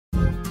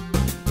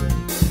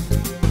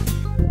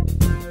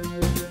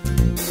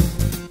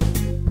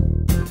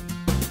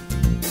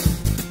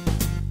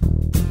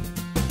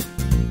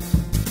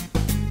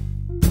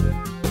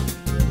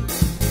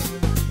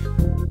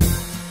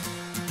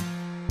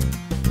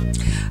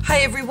Hi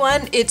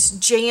everyone, it's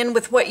Jan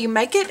with What You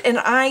Make It, and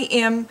I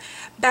am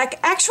back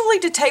actually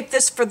to tape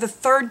this for the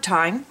third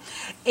time.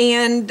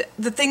 And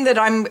the thing that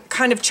I'm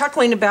kind of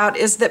chuckling about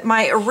is that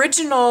my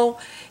original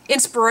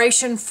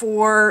inspiration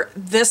for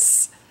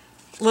this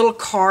little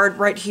card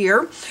right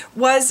here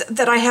was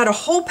that I had a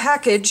whole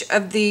package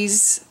of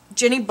these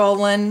Jenny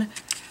Bolin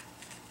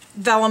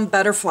vellum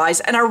butterflies,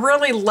 and I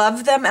really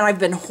love them, and I've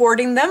been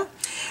hoarding them,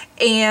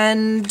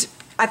 and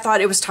I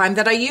thought it was time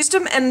that I used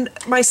them. And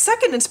my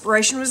second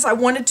inspiration was I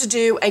wanted to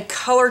do a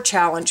color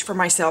challenge for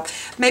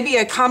myself, maybe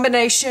a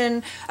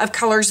combination of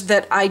colors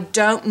that I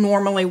don't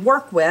normally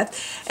work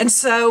with. And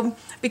so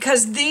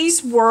because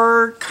these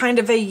were kind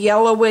of a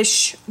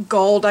yellowish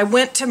gold, I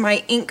went to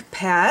my ink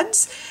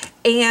pads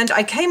and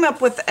I came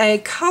up with a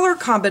color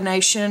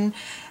combination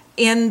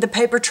in the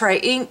paper tray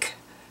ink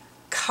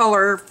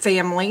color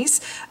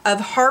families of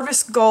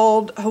Harvest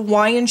Gold,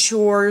 Hawaiian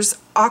Shores,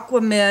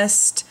 Aqua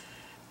Mist,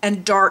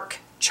 and Dark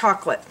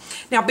Chocolate.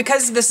 Now,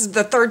 because this is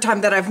the third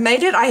time that I've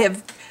made it, I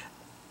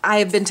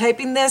have been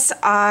taping this.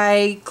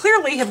 I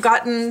clearly have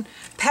gotten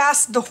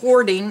past the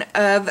hoarding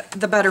of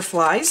the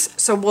butterflies,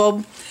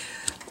 so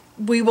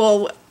we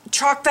will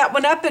chalk that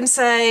one up and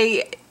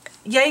say,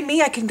 yay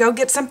me, I can go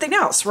get something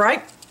else,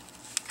 right?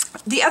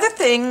 The other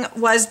thing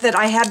was that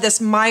I had this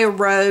Maya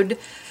Road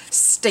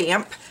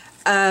stamp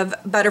of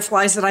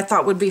butterflies that I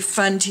thought would be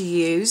fun to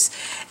use.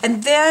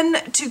 And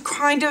then to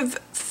kind of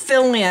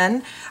fill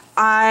in,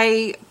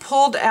 I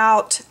pulled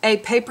out a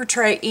paper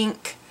tray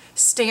ink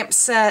stamp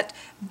set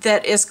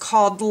that is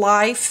called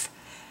Life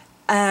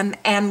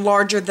and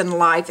Larger Than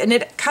Life. And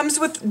it comes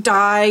with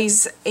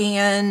dies,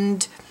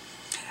 and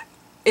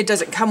it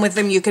doesn't come with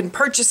them. You can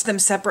purchase them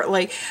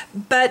separately.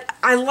 But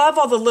I love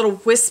all the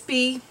little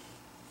wispy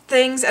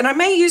things, and I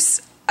may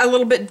use a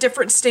little bit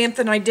different stamp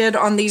than I did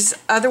on these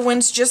other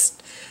ones just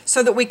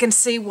so that we can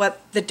see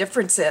what the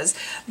difference is.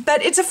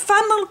 But it's a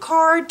fun little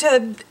card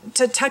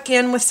to tuck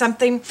in with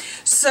something.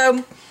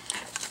 So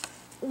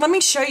let me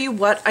show you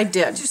what I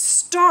did. To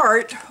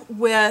start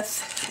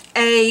with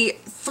a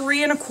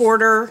 3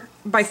 1/4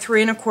 by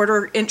 3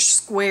 1/4 inch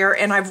square,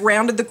 and I've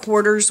rounded the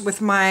quarters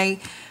with my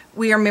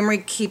We Are Memory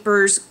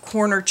Keepers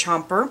corner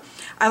chomper.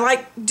 I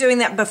like doing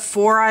that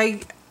before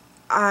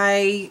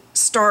I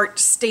start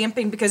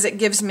stamping because it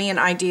gives me an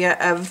idea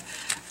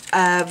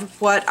of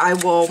what I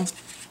will,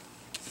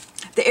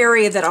 the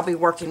area that I'll be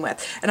working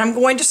with. And I'm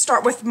going to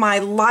start with my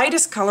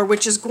lightest color,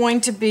 which is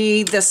going to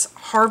be this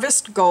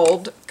Harvest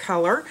Gold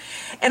color.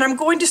 And I'm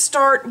going to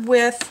start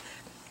with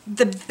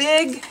the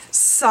big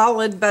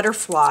solid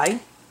butterfly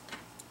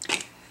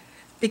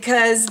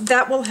because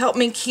that will help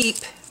me keep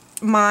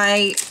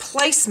my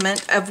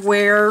placement of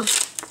where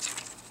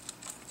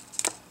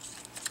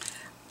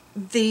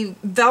the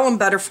vellum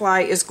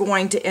butterfly is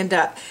going to end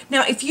up.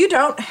 Now, if you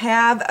don't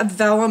have a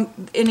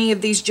vellum, any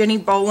of these Jenny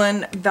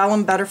Bolin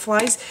vellum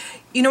butterflies,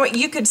 you know what,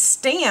 you could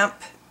stamp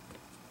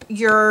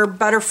your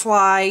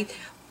butterfly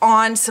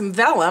on some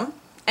vellum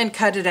and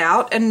cut it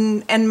out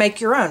and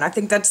make your own. I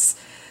think that's,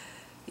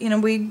 you know,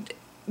 we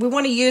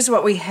want to use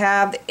what we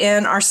have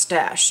in our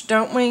stash,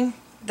 don't we?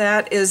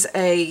 That is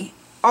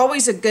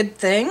always a good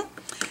thing.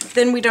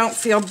 Then we don't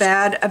feel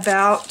bad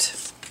about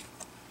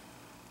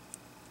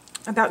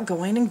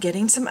going and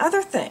getting some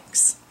other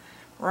things,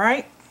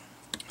 right?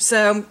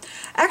 So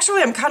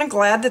actually I'm kind of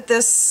glad that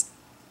this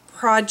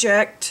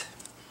project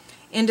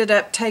ended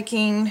up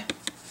taking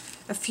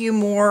a few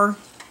more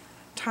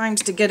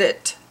times to get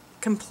it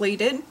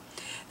completed.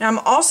 Now I'm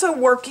also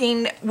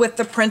working with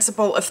the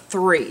principle of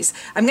threes.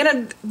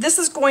 This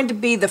is going to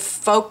be the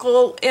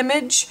focal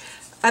image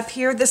up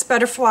here, this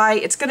butterfly.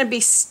 It's going to be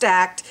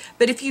stacked,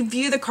 but if you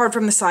view the card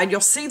from the side,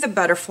 you'll see the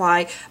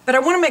butterfly. But I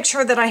want to make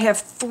sure that I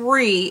have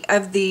 3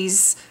 of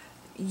these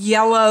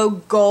yellow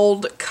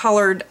gold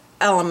colored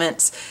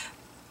elements.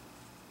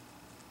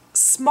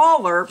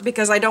 Smaller,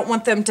 because I don't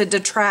want them to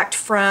detract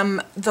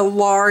from the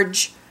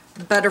large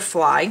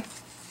butterfly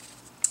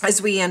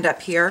as we end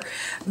up here.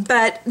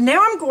 But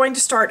now I'm going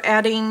to start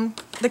adding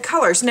the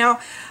colors. Now,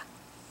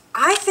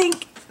 I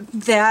think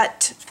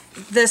that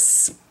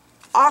this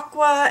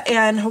Aqua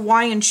and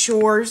Hawaiian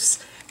Shores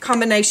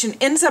combination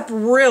ends up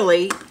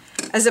really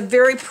as a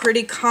very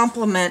pretty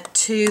complement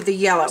to the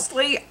yellow.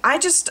 Honestly, I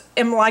just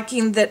am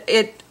liking that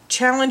it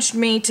challenged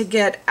me to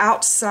get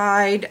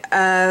outside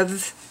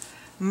of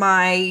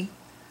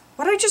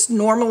what I just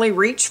normally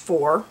reach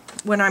for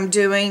when I'm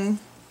doing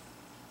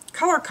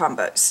color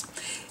combos.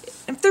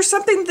 If there's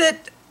something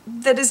that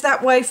is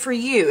that way for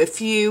you,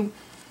 if you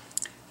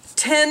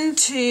tend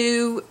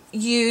to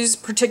use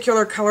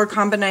particular color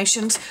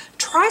combinations,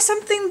 try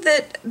something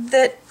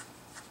that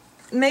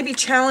maybe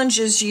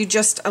challenges you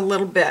just a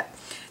little bit.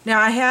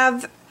 Now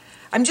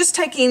I'm just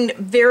taking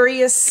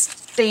various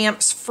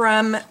stamps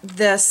from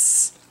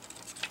this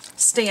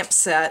stamp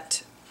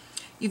set.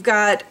 You've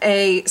got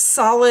a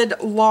solid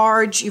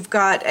large, you've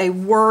got a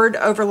word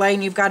overlay,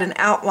 and you've got an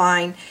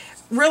outline.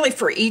 Really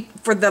for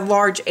the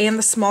large and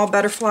the small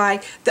butterfly.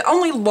 The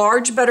only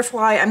large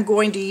butterfly I'm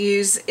going to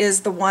use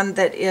is the one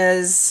that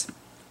is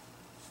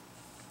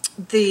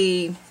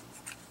the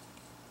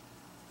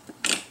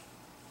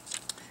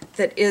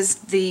that is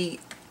the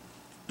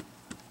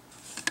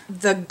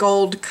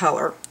gold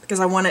color because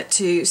I want it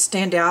to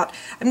stand out.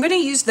 I'm going to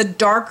use the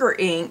darker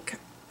ink.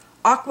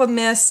 Aqua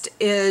Mist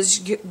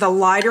is the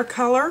lighter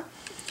color,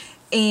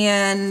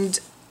 and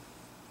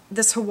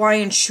this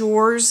Hawaiian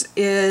Shores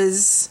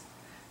is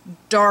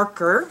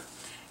darker.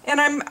 And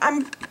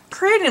I'm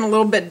creating a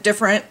little bit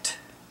different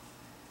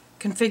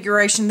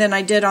configuration than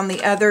I did on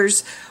the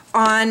others.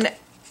 On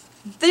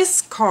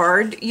this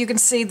card, you can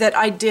see that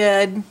I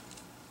did,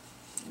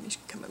 let me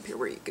come up here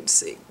where you can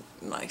see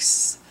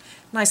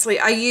nicely.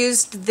 I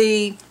used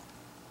the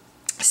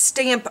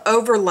stamp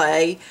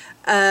overlay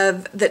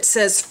that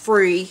says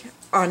free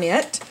on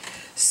it.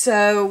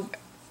 So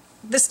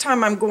this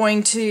time I'm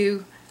going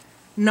to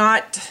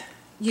not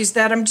use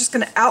that. I'm just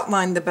going to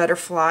outline the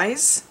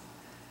butterflies,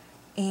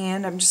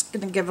 and I'm just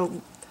going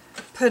to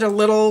put a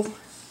little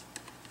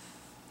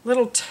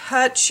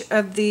touch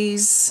of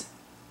these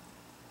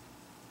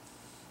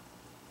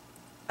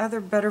other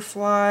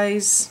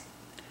butterflies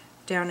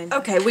down in.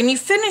 Okay, when you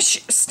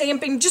finish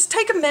stamping, just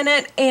take a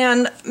minute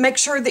and make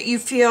sure that you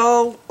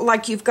feel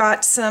like you've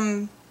got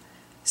some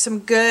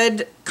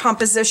good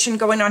composition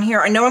going on here.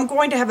 I know I'm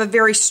going to have a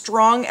very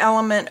strong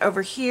element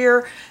over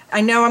here.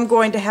 I know I'm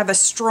going to have a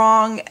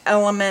strong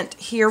element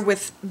here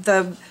with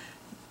the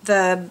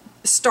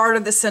start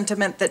of the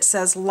sentiment that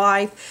says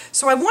life.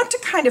 So I want to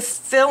kind of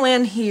fill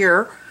in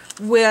here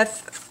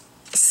with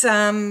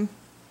some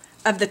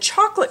of the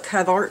chocolate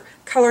color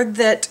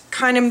that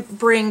kind of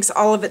brings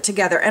all of it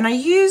together. And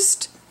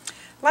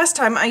last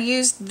time I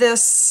used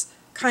this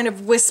kind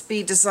of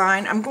wispy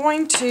design.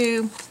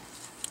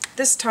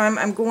 This time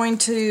I'm going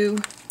to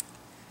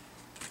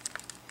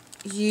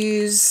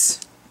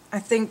use, I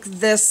think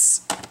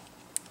this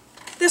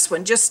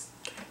one, just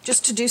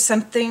to do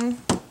something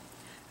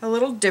a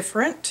little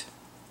different.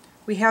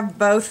 We have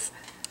both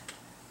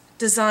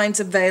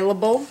designs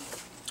available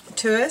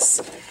to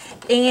us.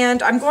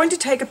 And I'm going to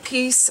take a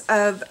piece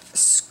of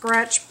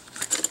scratch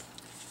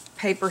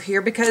paper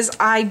here because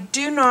I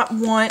do not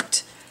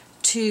want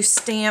to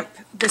stamp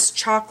this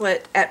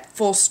chocolate at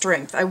full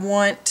strength. I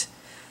want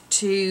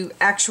to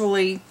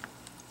actually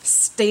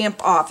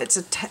stamp off. It's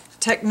a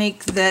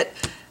technique that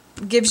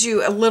gives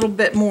you a little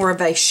bit more of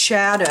a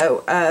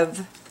shadow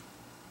of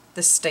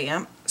the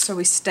stamp. So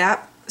we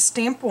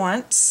stamp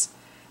once,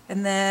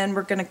 and then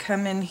we're going to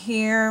come in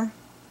here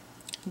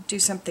and do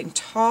something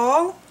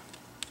tall.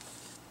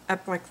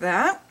 Up like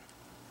that.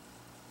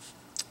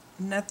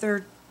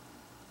 Another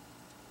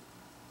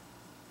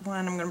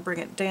one, I'm going to bring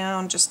it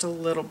down just a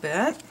little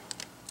bit.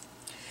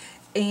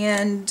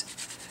 And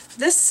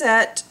this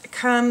set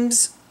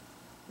comes,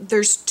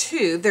 there's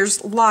two.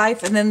 There's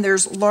life and then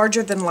there's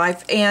larger than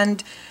life.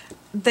 And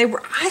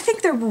I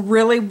think they're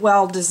really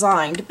well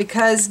designed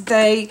because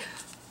they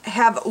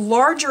have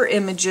larger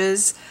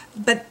images.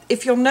 But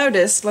if you'll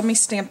notice, let me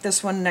stamp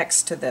this one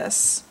next to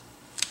this.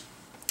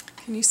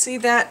 Can you see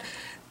that?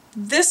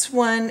 This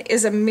one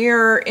is a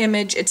mirror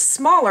image. It's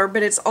smaller,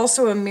 but it's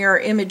also a mirror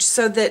image,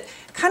 so that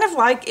kind of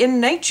like in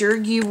nature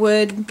you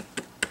would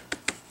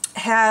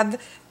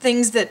have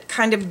things that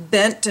kind of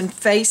bent and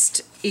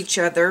faced each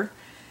other.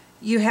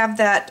 You have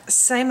that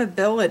same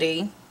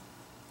ability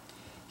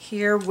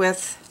here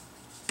with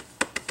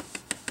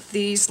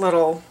these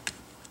little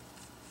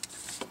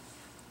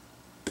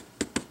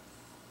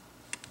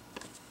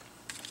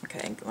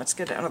okay, let's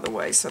get out of the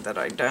way so that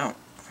I don't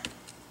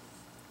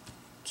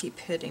keep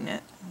hitting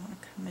it. I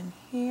want to come in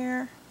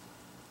here,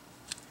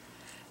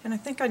 and I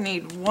think I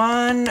need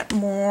one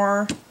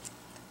more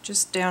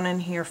just down in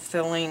here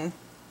filling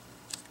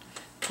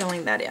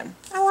that in.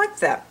 I like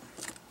that.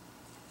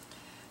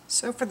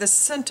 So for the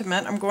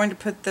sentiment, I'm going to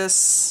put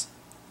this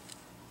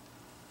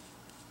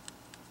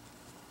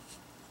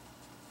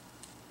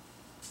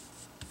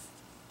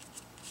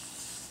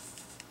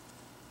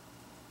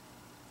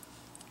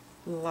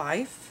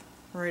life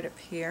right up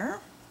here.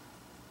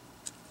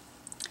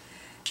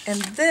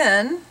 And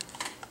then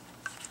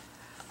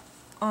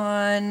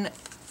on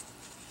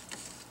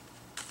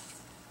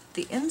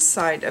the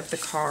inside of the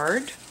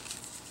card,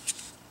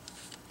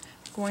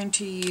 I'm going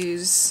to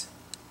use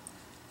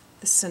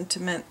the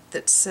sentiment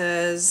that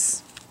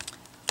says,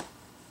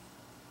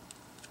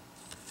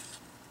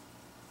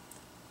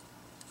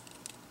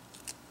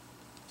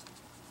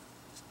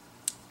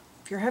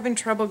 if you're having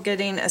trouble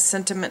getting a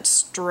sentiment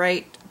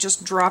straight,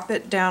 just drop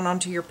it down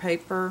onto your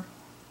paper,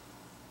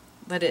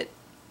 let it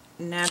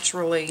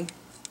naturally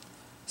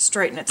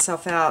straighten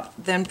itself out,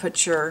 then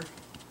put your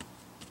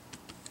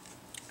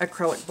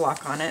acrylic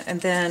block on it.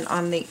 And then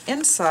on the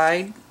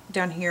inside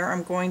down here,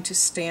 I'm going to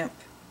stamp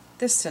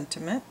this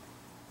sentiment.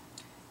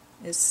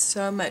 Is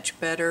so much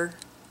better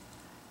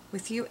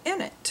with you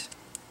in it.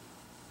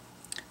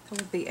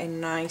 That will be a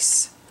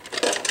nice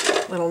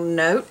little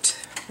note,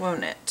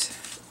 won't it?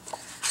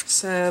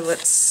 So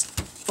let's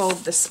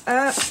fold this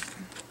up.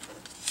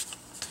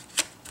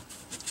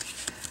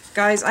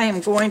 Guys, I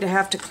am going to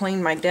have to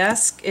clean my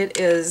desk. It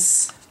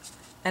is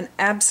an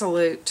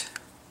absolute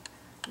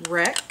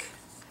wreck.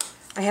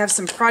 I have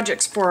some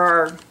projects for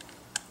our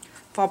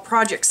fall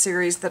project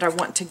series that I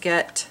want to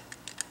get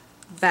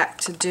back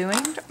to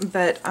doing,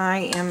 but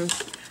I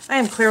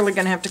am clearly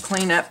going to have to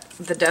clean up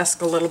the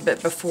desk a little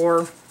bit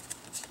before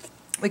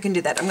we can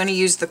do that. I'm going to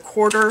use the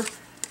 1/4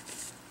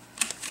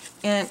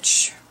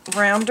 inch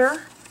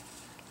rounder,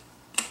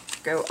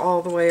 go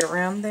all the way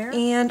around there,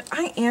 and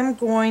I am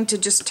going to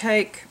just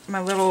take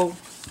my little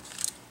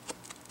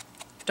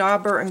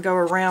dauber and go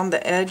around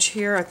the edge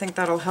here. I think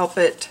that'll help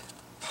it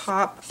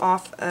pop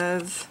off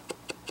of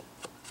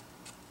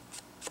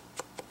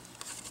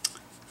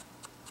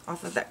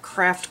that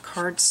craft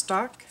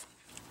cardstock.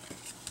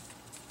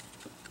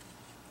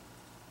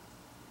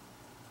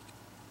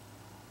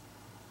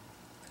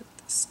 Put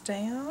this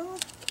down.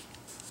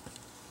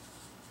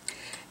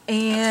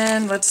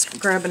 And let's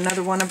grab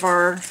another one of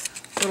our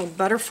little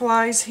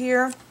butterflies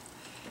here.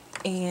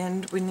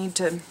 And we need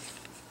to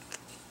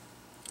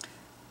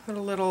put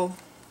a little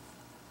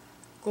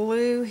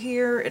glue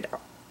here.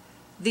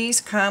 These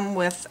come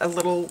with a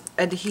little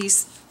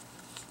adhesive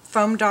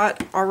foam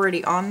dot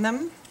already on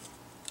them.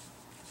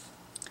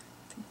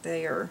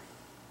 They are,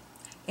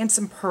 and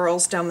some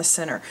pearls down the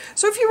center.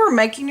 So if you were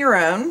making your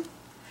own,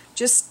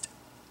 just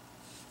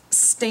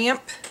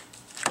stamp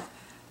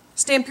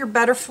your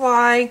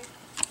butterfly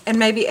and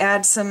maybe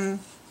add some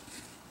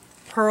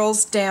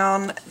pearls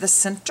down the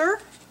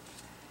center,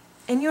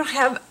 and you'll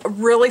have a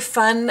really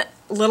fun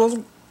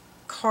little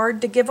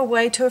card to give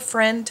away to a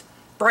friend,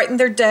 brighten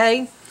their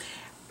day.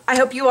 I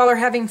hope you all are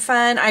having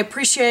fun. I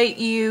appreciate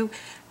you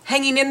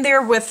hanging in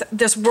there with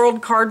this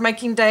World Card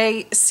Making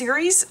Day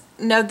series.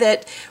 Know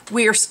that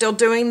we are still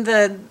doing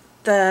the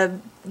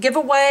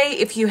giveaway.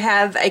 If you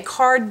have a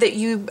card that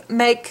you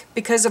make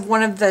because of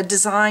one of the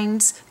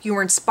designs, you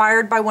were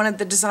inspired by one of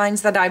the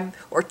designs that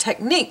or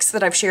techniques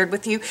that I've shared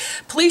with you,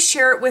 please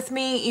share it with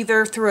me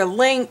either through a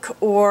link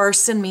or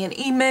send me an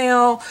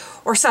email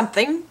or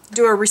something.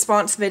 Do a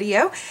response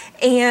video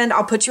and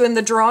I'll put you in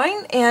the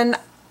drawing, and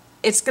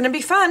it's going to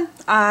be fun.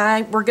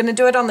 We're going to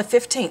do it on the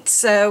 15th,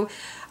 so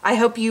I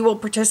hope you will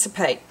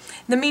participate.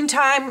 In the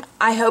meantime,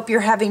 I hope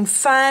you're having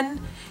fun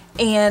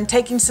and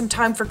taking some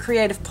time for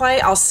creative play.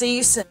 I'll see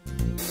you soon.